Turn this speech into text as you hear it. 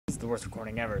the worst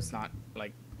recording ever. It's not,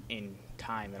 like, in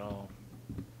time at all.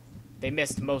 They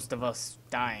missed most of us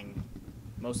dying.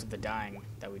 Most of the dying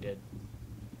that we did.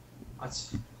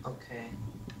 That's okay.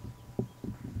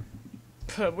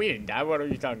 We didn't die. What are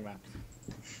you talking about?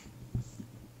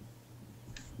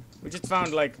 We just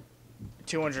found, like,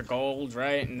 200 gold,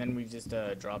 right? And then we just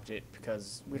dropped it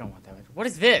because we don't want that much. What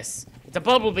is this? It's a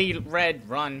bumblebee red.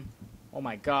 Run. Oh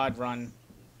my god, run.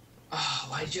 Oh,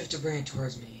 why did you have to bring it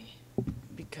towards me?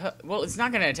 Because, well, it's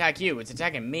not going to attack you. It's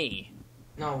attacking me.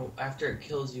 No, after it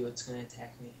kills you, it's going to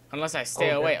attack me. Unless I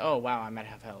stay away. Oh, wow, I might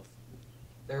have health.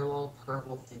 They're a little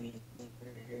purple thingy.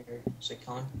 Should I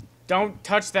kill him? Don't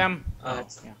touch them.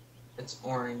 It's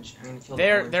orange. I'm gonna kill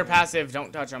They're passive.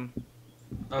 Don't touch them.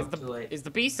 Oh, too late. Is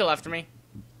the bee still after me?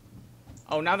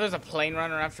 Oh, now there's a plane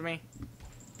runner after me.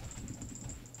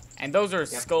 And those are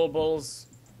skull bulls.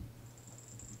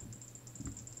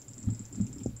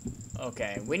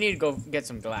 Okay, we need to go get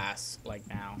some glass, like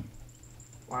now.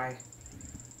 Why?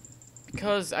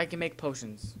 Because I can make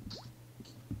potions.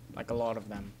 Like a lot of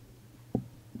them.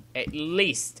 At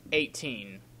least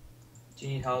 18. Do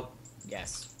you need help?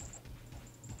 Yes.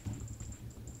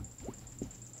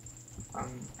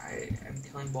 I'm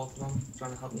killing both of them. Do you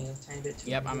want to help me a tiny bit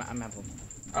too? Yep, I'm helpful.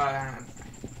 I'm fine.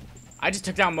 I just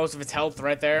took down most of its health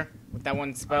right there with that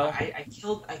one spell. I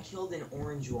killed an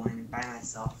orange one by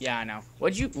myself. Yeah, I know.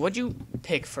 What'd you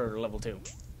pick for level 2?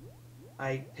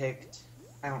 I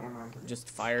don't remember. Just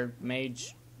fire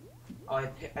mage. Oh, I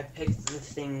picked the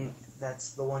thing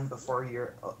that's the one before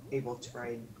you're able to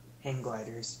ride hang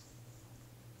gliders.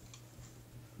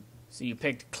 So you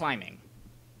picked climbing.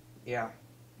 Yeah.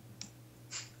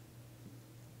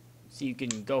 So you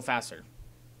can go faster.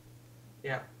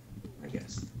 Yeah, I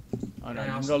guess. Oh no,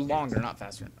 you can go longer, not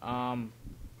faster.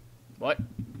 What?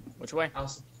 Which way?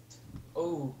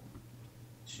 Oh,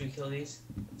 should we kill these?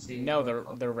 See, no,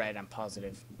 they're red. I'm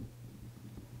positive.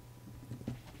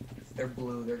 If they're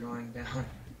blue, they're going down.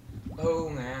 Oh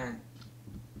man.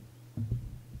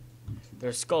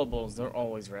 They're skull bulls. They're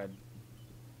always red.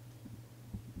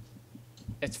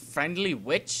 It's friendly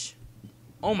witch.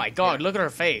 Oh my god! Yeah. Look at her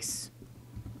face.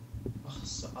 Oh,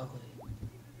 so ugly.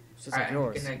 It's just like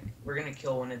yours. We're gonna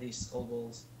kill one of these skull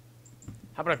bulls.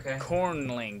 How about a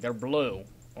cornling? They're blue.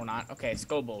 Or not? Okay,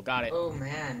 skull bull. Got it. Oh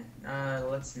man.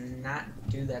 Let's not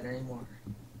do that anymore.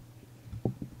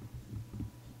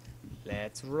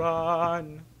 Let's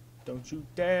run. Don't you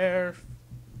dare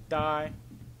die.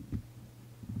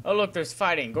 Oh look, there's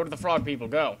fighting. Go to the frog people.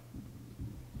 Go.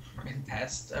 And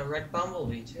past a red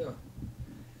bumblebee too.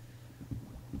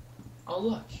 Oh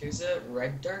look, here's a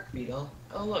red dark beetle.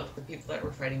 Oh look, the people that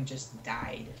were fighting just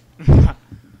died.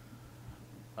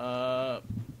 Oh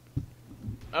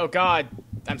god,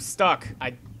 I'm stuck.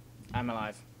 I'm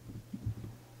alive.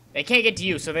 They can't get to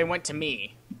you, so they went to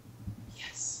me.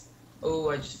 Yes. Oh,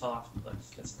 I just fell off the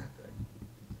cliff. That's not good.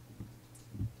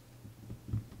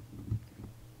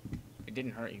 It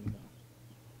didn't hurt you though.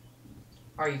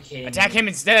 Are you kidding? Attack him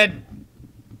instead.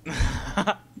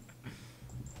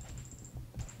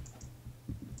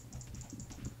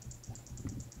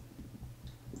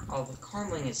 Oh, the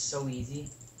cornling is so easy.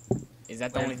 Is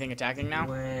that the only thing attacking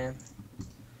now?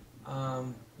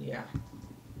 Yeah. I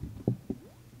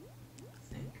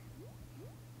think.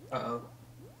 Uh-oh.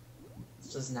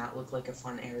 This does not look like a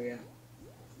fun area.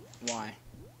 Why?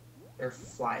 There are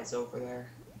flies over there.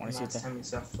 Wanna see Last time we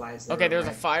saw flies there. Okay, there's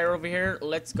a fire over here.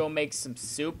 Let's go make some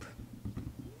soup.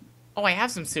 Oh, I have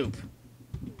some soup.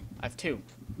 I have 2.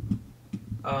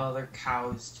 Oh, they're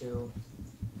cows too.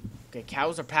 Okay,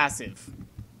 cows are passive.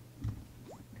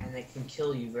 And they can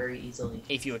kill you very easily.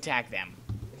 If you attack them.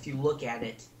 If you look at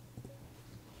it.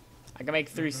 I can make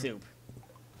 3 soup.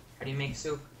 How do you make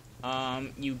soup?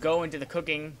 You go into the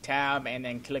cooking tab and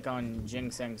then click on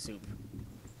ginseng soup.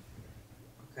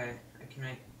 Okay, I can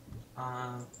make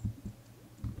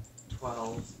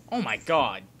 12. Oh my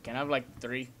god. Can I have like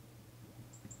 3?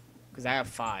 Because I have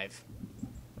 5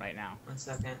 right now. 1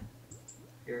 second.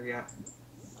 Here we go.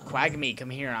 Quagme, come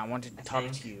here. I want to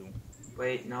talk to you.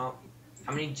 Wait, no.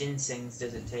 How many ginsengs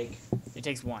does it take? It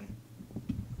takes 1.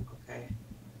 Okay.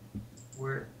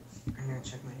 I'm gonna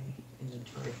check my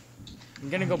inventory. I'm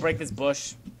gonna go break this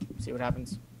bush. See what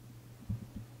happens.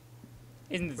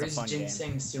 Isn't this Where's a fun game?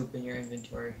 ginseng soup in your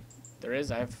inventory? There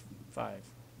is. I have 5.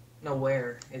 No,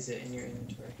 where is it in your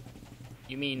inventory?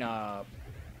 You mean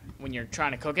when you're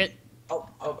trying to cook it? Oh,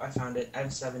 I found it. I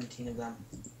have 17 of them.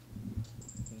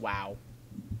 Wow.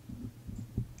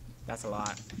 That's a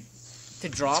lot. To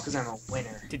drop, because I'm a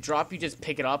winner. To drop, you just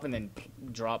pick it up and then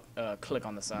drop. Click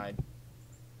on the side.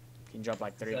 You can drop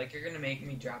like 3. I feel like you're gonna make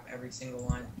me drop every single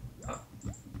one. Oh.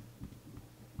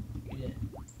 You did.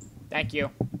 Thank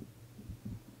you.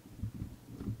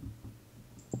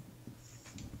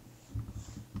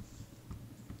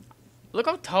 Look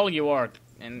how tall you are,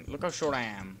 and look how short I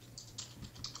am.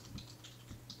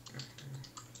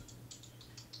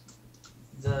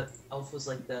 The elf was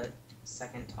like the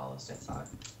second tallest, I thought.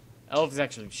 Elf is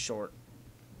actually short.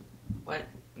 What?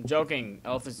 I'm joking.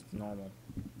 Elf is normal.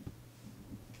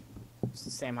 It's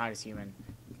the same height as human.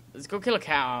 Let's go kill a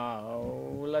cow.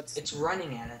 Let's. It's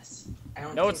running at us. I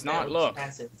don't. No, think it's not. that Look.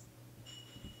 passive.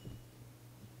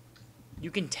 You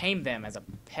can tame them as a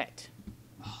pet.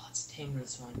 Oh, let's tame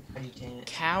this one. How do you tame it?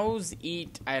 Cows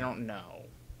eat. I don't know.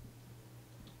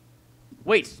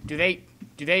 Wait. Do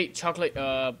they chocolate?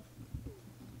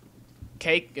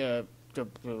 Cake. Donuts.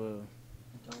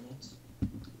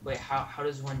 Wait. How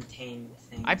does one tame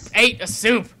things? I ate a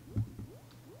soup.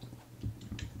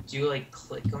 Do you like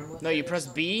click them with No, it you or press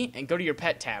something? B and go to your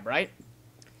pet tab, right?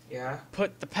 Yeah.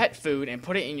 Put the pet food and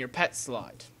put it in your pet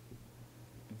slot.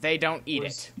 They don't eat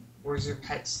it. Where's your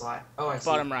pet slot? Oh, I see.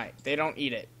 Bottom right. They don't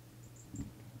eat it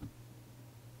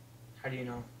How do you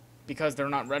know? because they're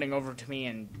not running over to me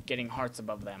and getting hearts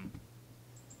above them.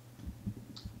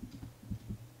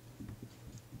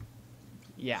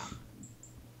 Yeah.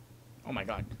 Oh my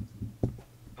god.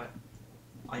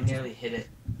 I nearly hit it.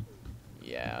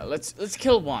 Yeah, let's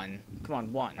kill one. Come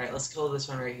on, one. Alright, let's kill this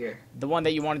one right here. The one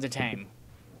that you wanted to tame.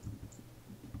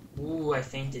 Ooh, I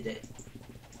fainted it.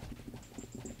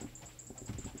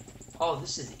 Oh,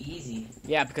 this is easy.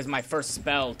 Yeah, because my first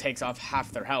spell takes off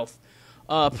half their health.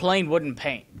 Plain wooden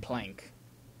plank.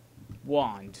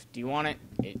 Wand. Do you want it?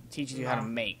 It teaches you how to No.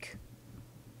 make.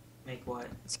 Make what?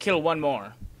 Let's kill one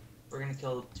more. We're gonna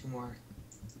kill 2 more.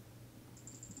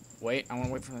 Wait, I want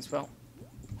to wait for the spell.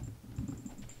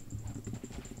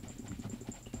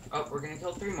 Oh, we're gonna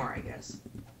kill 3 more, I guess.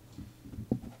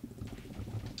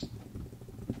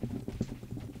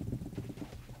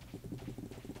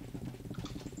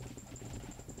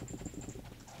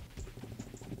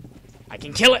 I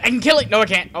can kill it! I can kill it! No, I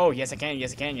can't! Oh, yes, I can.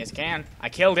 Yes, I can. Yes, I can. I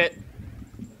killed it.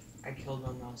 I killed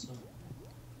one also.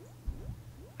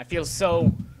 I feel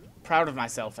so proud of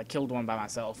myself. I killed one by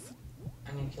myself.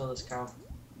 I'm gonna kill this cow.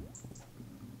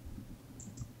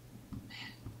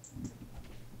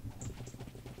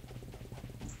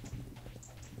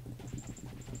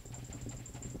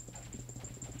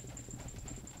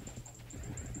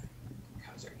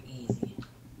 Cows are easy.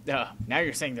 Now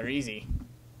you're saying they're easy.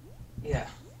 Yeah.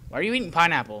 Why are you eating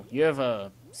pineapple? You have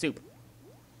a soup.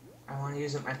 I want to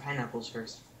use up my pineapples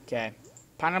first. Okay.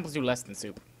 Pineapples do less than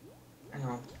soup. I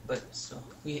know, but still,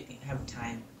 we have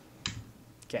time.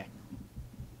 Okay.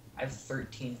 I have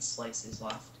 13 slices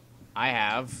left. I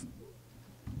have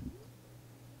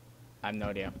no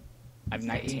idea. I have I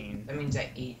 19. That means I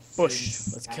ate Bush.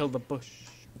 37. Let's kill the bush.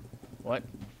 What?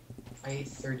 I ate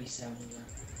 37 of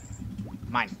them.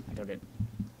 Mine. I took it.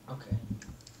 Okay.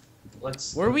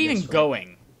 Let's. Where are go we this even way.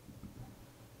 going?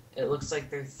 It looks like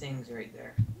there are things right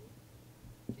there.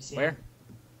 You see Where? them?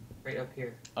 Right up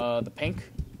here. The pink?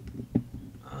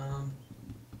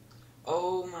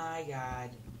 Oh my god.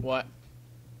 What?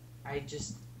 I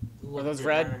just looked those at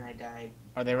red? them and I died.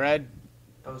 Are they red?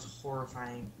 That was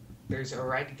horrifying. There's a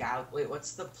red gal. Wait,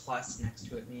 what's the plus next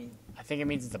to it mean? I think it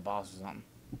means it's a boss or something.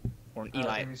 Or an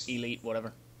there's- elite,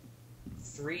 whatever.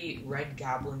 3 red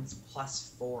goblins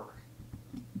plus 4.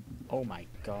 Oh my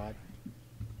god.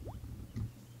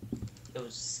 It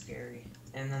was scary.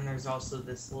 And then there's also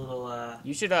this little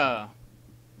You should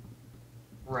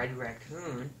red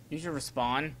raccoon.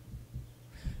 respawn.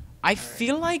 I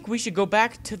feel like we should go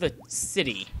back to the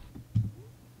city.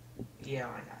 Yeah,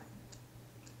 why not?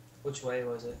 Which way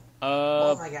was it?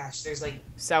 Oh Uh, my gosh, there's like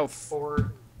south.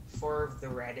 four of the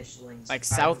radishlings. Like 5 of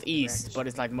the southeast, but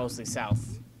it's like mostly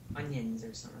south. onions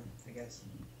or something, I guess.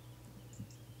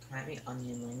 Come at me,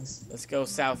 onionlings. Let's go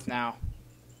south now.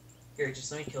 Here,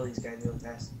 just let me kill these guys real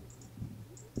fast.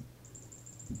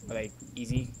 Are they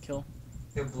easy kill?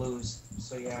 They're blues,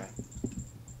 so yeah.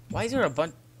 Why is there a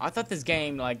bunch? I thought this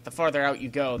game, like, the farther out you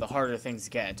go, the harder things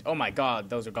get. Oh my god,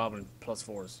 those are goblin plus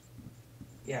 4s.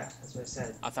 Yeah, that's what I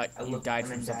said. I thought I you looked died and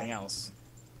from then something died. else.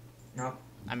 Nope.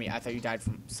 I mean, I thought you died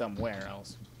from somewhere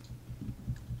else.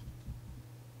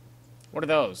 What are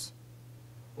those?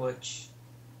 Which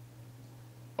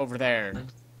Over there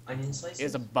onion slices?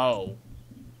 is a bow.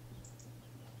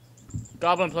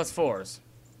 Goblin plus 4s.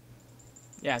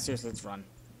 Yeah, seriously, let's run.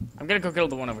 I'm gonna go kill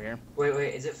the one over here.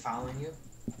 Wait, is it following you?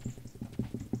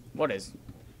 What is?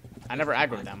 I never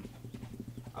aggroed them.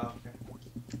 Oh,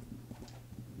 okay.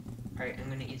 Alright, I'm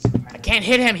gonna eat some pineapple. I can't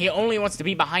hit him. He only wants to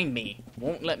be behind me.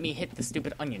 Won't let me hit the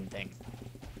stupid onion thing.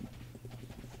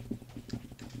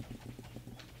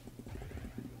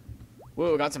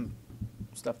 Whoa, we got some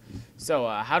stuff. So,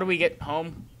 how do we get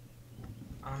home?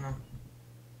 I don't know.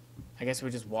 I guess we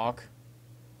just walk.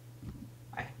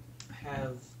 I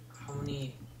have how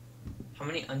many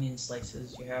onion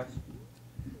slices do you have?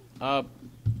 I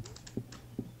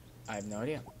have no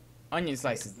idea. Onion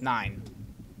slices, 9.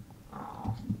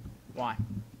 Oh, Why?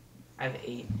 I have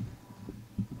 8.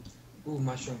 Ooh,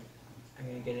 mushroom. I'm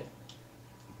gonna get it.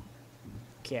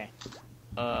 Okay.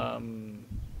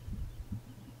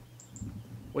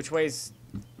 Which way's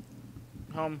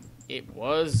home? It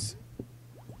was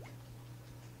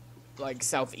like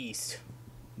southeast.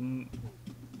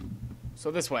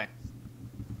 So this way.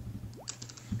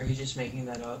 Are you just making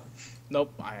that up?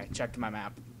 Nope, I checked my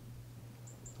map.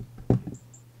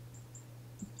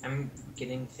 I'm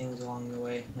getting things along the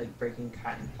way, like breaking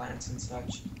cotton plants and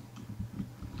such.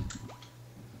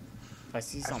 If I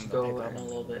see I have something to to go pick up in a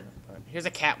little bit. But here's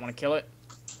a cat. Want to kill it?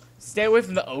 Stay away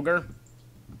from the ogre.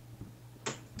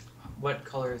 What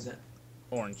color is it?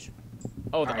 Orange.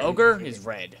 Oh, the Alright, ogre we can is take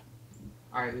red.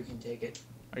 Alright, we can take it.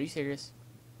 Are you serious?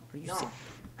 Are you No.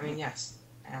 I mean, yes,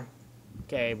 I am.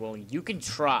 Okay, well, you can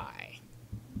try.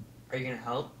 Are you gonna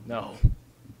help? No.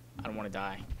 I don't want to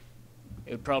die.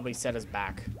 It would probably set us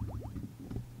back.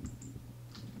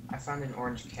 I found an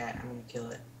orange cat. I'm gonna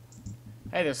kill it.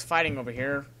 Hey, there's fighting over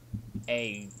here.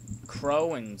 A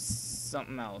crow and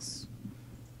something else.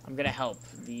 I'm gonna help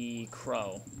the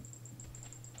crow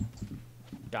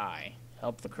die.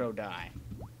 Help the crow die.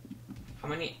 How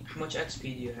much XP do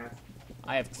you have?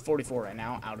 I have 44 right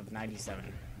now out of 97.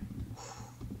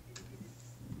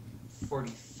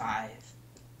 45.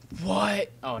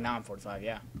 What? Oh, now I'm 45,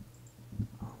 yeah.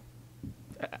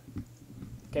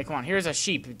 Okay, come on. Here's a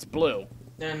sheep. It's blue.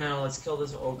 No, let's kill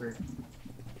this ogre.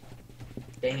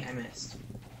 Dang it, I missed.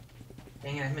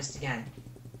 Dang it, I missed again.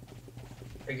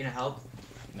 Are you gonna help?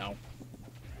 No.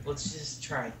 Let's just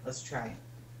try. Let's try.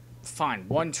 Fine.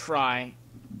 One try.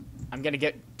 I'm gonna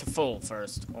get to full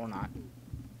first, or not.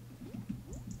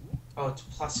 Oh, it's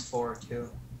 +4 too.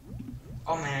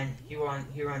 Oh man, he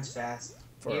runs fast.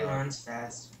 He runs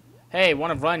fast. Hey,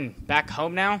 want to run back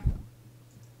home now?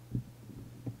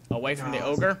 Away from the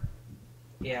ogre?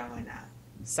 Yeah, why not?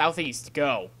 Southeast,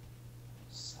 go.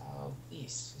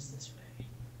 Southeast is this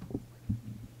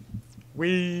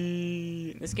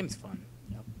way. This game's fun.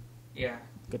 Yep. Yeah.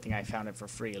 Good thing I found it for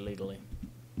free illegally.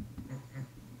 Mm-hmm.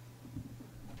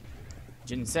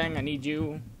 Ginseng, I need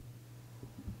you.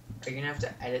 Are you gonna have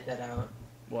to edit that out?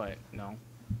 What? No.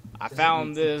 I Does it found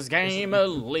need- this does it game need-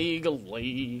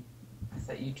 illegally. I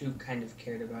thought YouTube kind of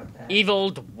cared about that.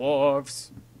 Evil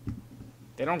dwarves.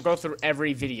 They don't go through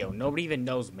every video. Nobody even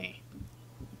knows me.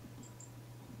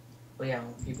 Well, yeah,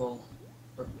 when people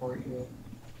report you,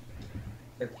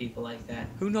 they're people like that.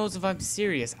 Who knows if I'm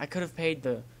serious? I could have paid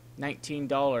the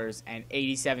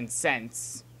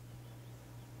 $19.87.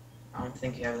 I don't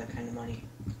think you have that kind of money.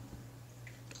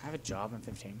 I have a job. I'm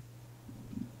 15.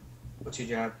 What's your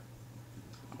job?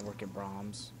 I work at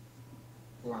Braums.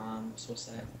 Braums, what's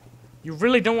that? You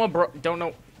really don't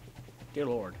know? Dear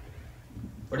Lord.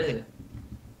 What is it?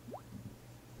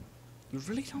 You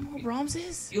really don't know what Braums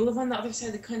is? You live on the other side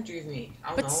of the country of me. I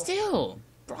don't But know. still,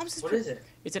 Braums is. What is it?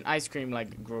 It's an ice cream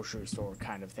like grocery store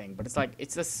kind of thing, but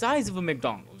it's the size of a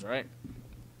McDonald's, right?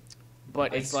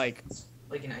 But it's like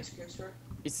an ice cream store?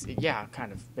 it's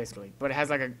kind of basically, but it has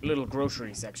like a little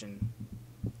grocery section,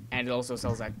 and it also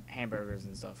sells like hamburgers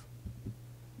and stuff.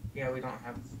 Yeah, we don't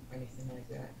have anything like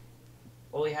that.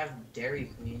 Well, we have Dairy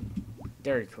Queen.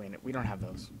 Dairy Queen, we don't have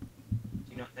those.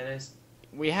 Do you know what that is?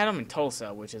 We had them in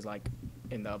Tulsa, which is like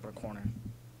in the upper corner.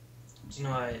 Do you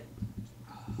know what?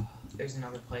 There's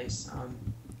another place.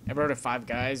 Ever heard of Five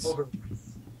Guys?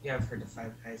 Yeah, I've heard of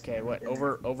Five Guys. Okay, what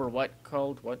over what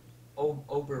called what?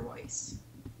 Oberweis.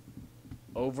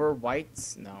 Over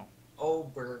Whites? No.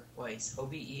 Oberweis.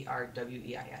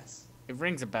 Oberweis. It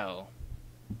rings a bell.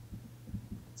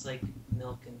 It's like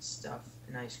milk and stuff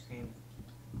and ice cream.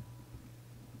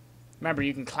 Remember,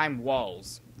 you can climb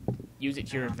walls. Use it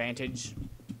to your advantage.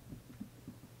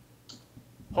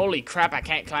 Holy crap, I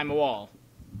can't climb a wall.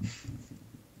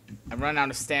 I run out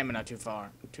of stamina too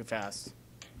fast.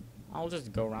 I'll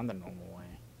just go around the normal way.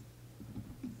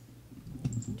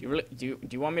 Do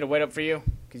you want me to wait up for you?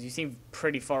 Because you seem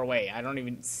pretty far away. I don't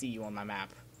even see you on my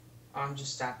map. I'm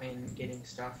just stopping and getting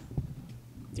stuff.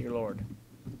 Dear Lord.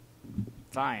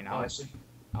 Fine, I'll just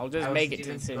I make was it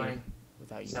to the city going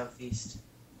without you. Southeast.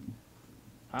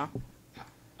 Huh?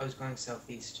 I was going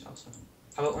southeast also.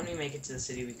 How about when we make it to the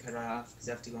city, we cut it off because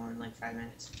I have to go in like 5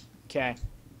 minutes. Okay.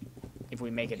 If we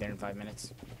make it there in 5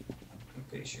 minutes. I'm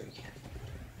pretty sure we can.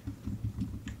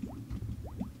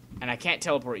 And I can't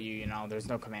teleport you, you know. There's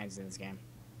no commands in this game.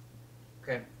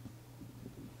 Okay.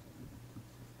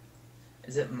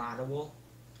 Is it moddable?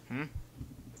 Hmm?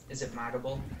 Is it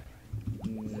moddable?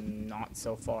 Not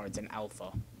so far. It's an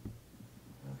alpha.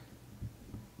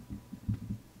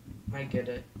 Might get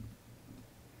it.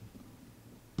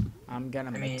 I'm gonna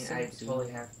I make mean, some I soup.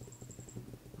 totally have.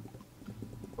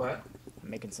 What? I'm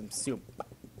making some soup.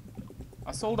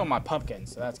 I sold all my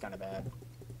pumpkins, so that's kind of bad.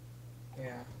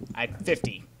 Yeah. I had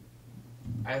 50.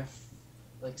 I have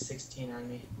like 16 on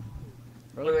me.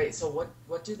 Really? Wait, so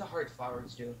what do the heart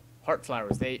flowers do? Heart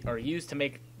flowers. They are used to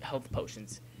make health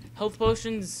potions. Health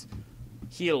potions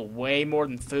heal way more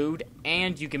than food,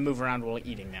 and you can move around while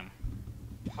eating them.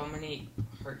 How many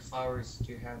heart flowers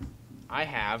do you have? I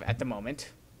have, at the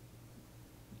moment,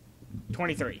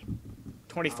 23.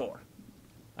 24.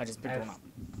 I just I picked one have up.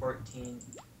 14.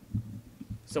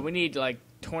 So we need like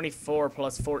 24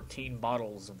 plus 14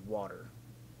 bottles of water.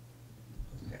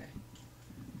 Okay.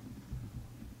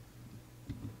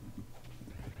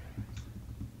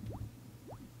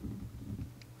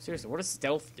 Seriously, what does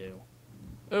stealth do?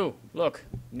 Ooh, look.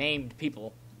 Named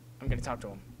people. I'm gonna talk to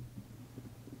them.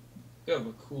 You have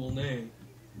a cool name.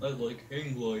 I like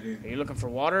hang gliding. Are you looking for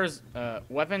waters?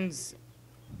 Weapons?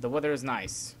 The weather is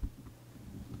nice.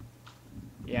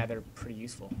 Yeah, they're pretty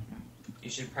useful. You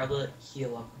should probably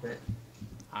heal up a bit.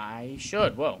 I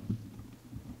should. Whoa.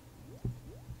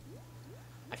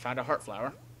 I found a heart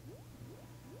flower.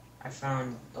 I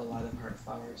found a lot of heart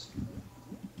flowers.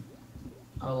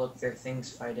 Oh look, there are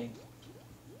things fighting.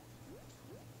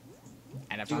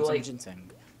 And I Do found you some like-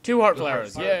 ginseng. 2 heart Do heart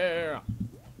flowers. flowers? Yeah.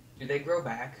 Do they grow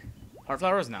back? Heart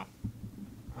flowers? No.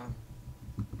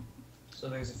 So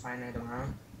there's a finite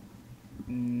amount?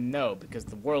 No, because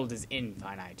the world is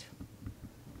infinite.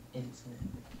 Infinite.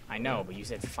 I know, but you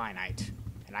said finite.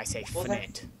 And I say Well,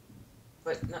 finite.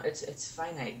 But no, it's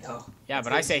finite though. Yeah, It's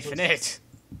but I like say supposed- finite.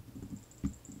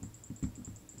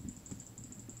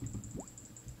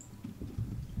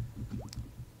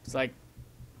 It's like,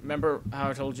 remember how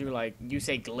I told you, like, you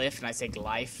say glyph and I say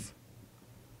glyph?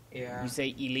 Yeah. You say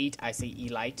elite, I say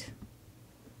elite.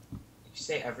 You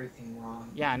say everything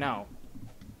wrong. Yeah, I know.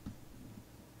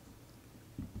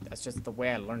 That's just the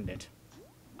way I learned it.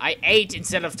 I ate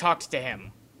instead of talked to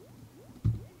him.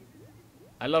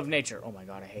 I love nature. Oh my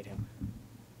god, I hate him.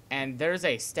 And there's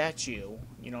a statue,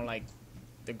 you know, like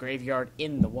the graveyard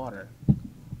in the water.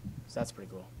 So that's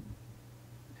pretty cool.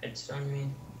 Headstone, you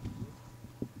mean?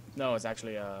 No, it's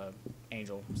actually a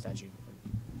angel statue.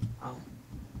 Oh.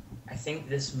 I think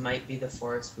this might be the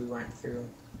forest we went through.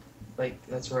 Like,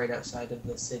 that's right outside of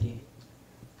the city.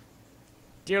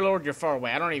 Dear Lord, you're far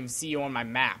away. I don't even see you on my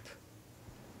map.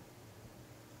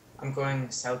 I'm going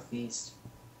southeast.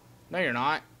 No, you're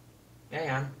not. Yeah,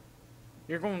 yeah.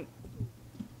 You're going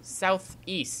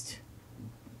southeast.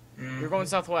 Mhm. You're going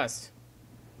southwest.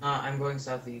 No, I'm going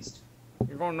southeast.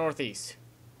 You're going northeast.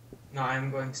 No,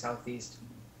 I'm going southeast.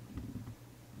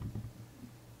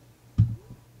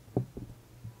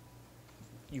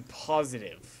 You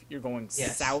positive. You're going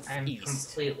Yes, southeast. I'm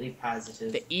completely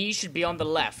positive. The E should be on the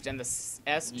left, and the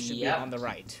S should be Yep. on the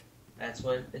right. That's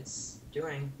what it's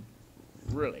doing.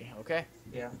 Really? Okay.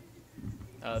 Yeah.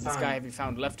 This Fine. guy, have you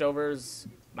found leftovers?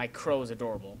 My crow's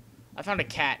adorable. I found a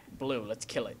cat, blue. Let's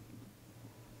kill it.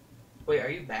 Wait, are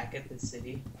you back at the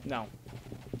city? No.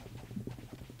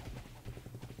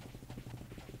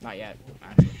 Not yet.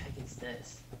 What the heck is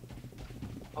this?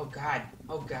 Oh god.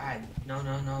 Oh god. No,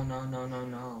 no, no, no, no, no,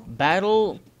 no.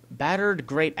 Battered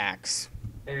great axe.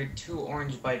 There are 2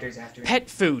 orange biters after me. Pet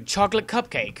food, chocolate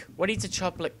cupcake. What eats a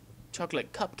chocolate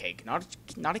cupcake?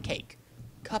 Not a cake.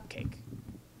 Cupcake.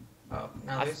 Oh,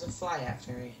 now there's a fly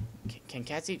after me. Can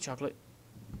cats eat chocolate?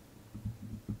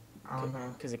 I don't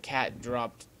know. Because a cat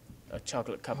dropped a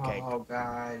chocolate cupcake. Oh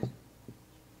god.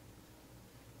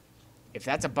 If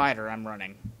that's a biter, I'm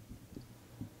running.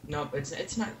 Nope,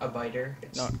 it's not a biter.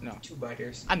 It's No. 2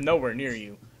 biters. I'm nowhere near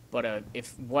you. But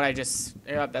if what I just...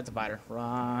 Yeah, that's a biter.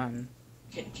 Run.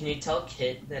 Can you tell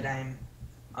Kit that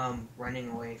I'm running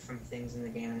away from things in the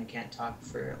game and I can't talk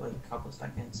for like a couple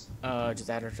seconds? Just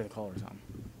add her to the call or something.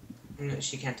 No,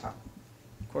 she can't talk.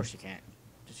 Of course you can't.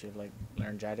 Does she have, like,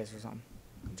 laryngitis or something?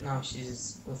 No,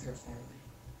 she's with her family.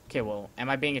 Okay, well, am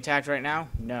I being attacked right now?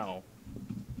 No.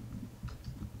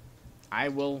 I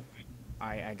will...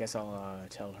 I guess I'll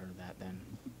tell her that then.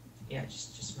 Yeah,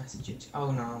 just message it. Oh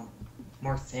no,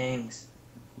 more things.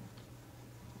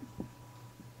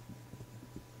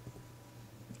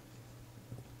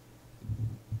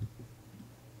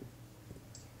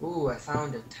 Ooh, I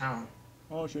found a town.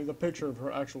 Oh, she has a picture of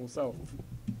her actual self.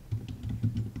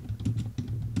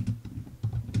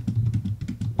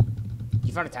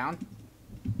 You found a town?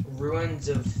 Ruins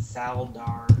of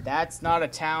Thaldar. That's not a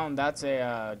town. That's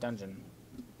a dungeon.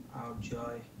 Oh,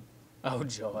 joy. Oh,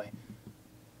 joy.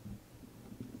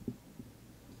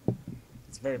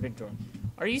 It's a very big door.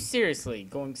 Are you seriously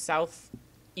going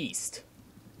southeast?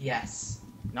 Yes.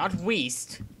 Not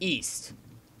west, east.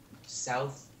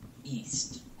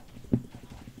 Southeast.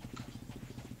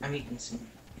 I'm eating some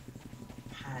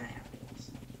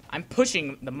pineapples. I'm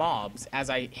pushing the mobs as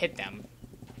I hit them.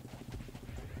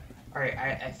 Alright,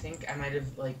 I think I might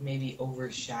have, like, maybe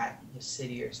overshot the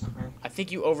city or something. I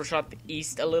think you overshot the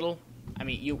east a little. I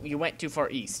mean, you went too far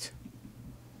east.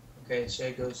 Okay, should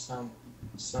I go some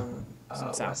Some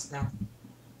south. west now?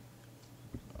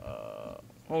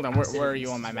 Hold on, where are you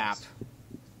on my map?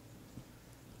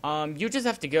 You just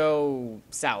have to go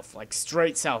south, like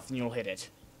straight south, and you'll hit it.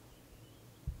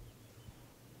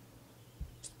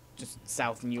 Just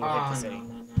south, and you will hit the city.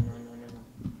 No.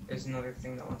 There's another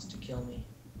thing that wants to kill me.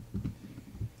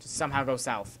 Just somehow go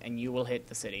south, and you will hit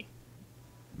the city.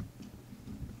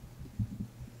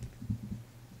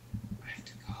 I have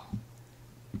to go.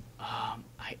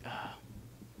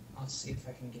 I'll see if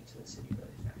I can get to the city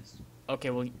really fast. Okay,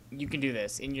 well, you can do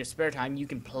this. In your spare time, you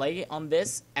can play on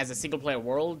this as a single-player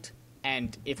world,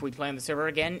 and if we play on the server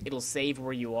again, it'll save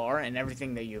where you are and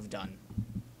everything that you've done.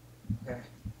 Okay.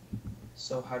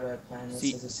 So how do I plan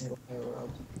this as a single player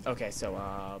world? Okay,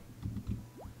 so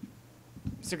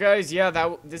guys,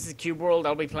 yeah, this is Cube World.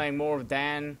 I'll be playing more with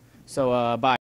Dan. So, bye.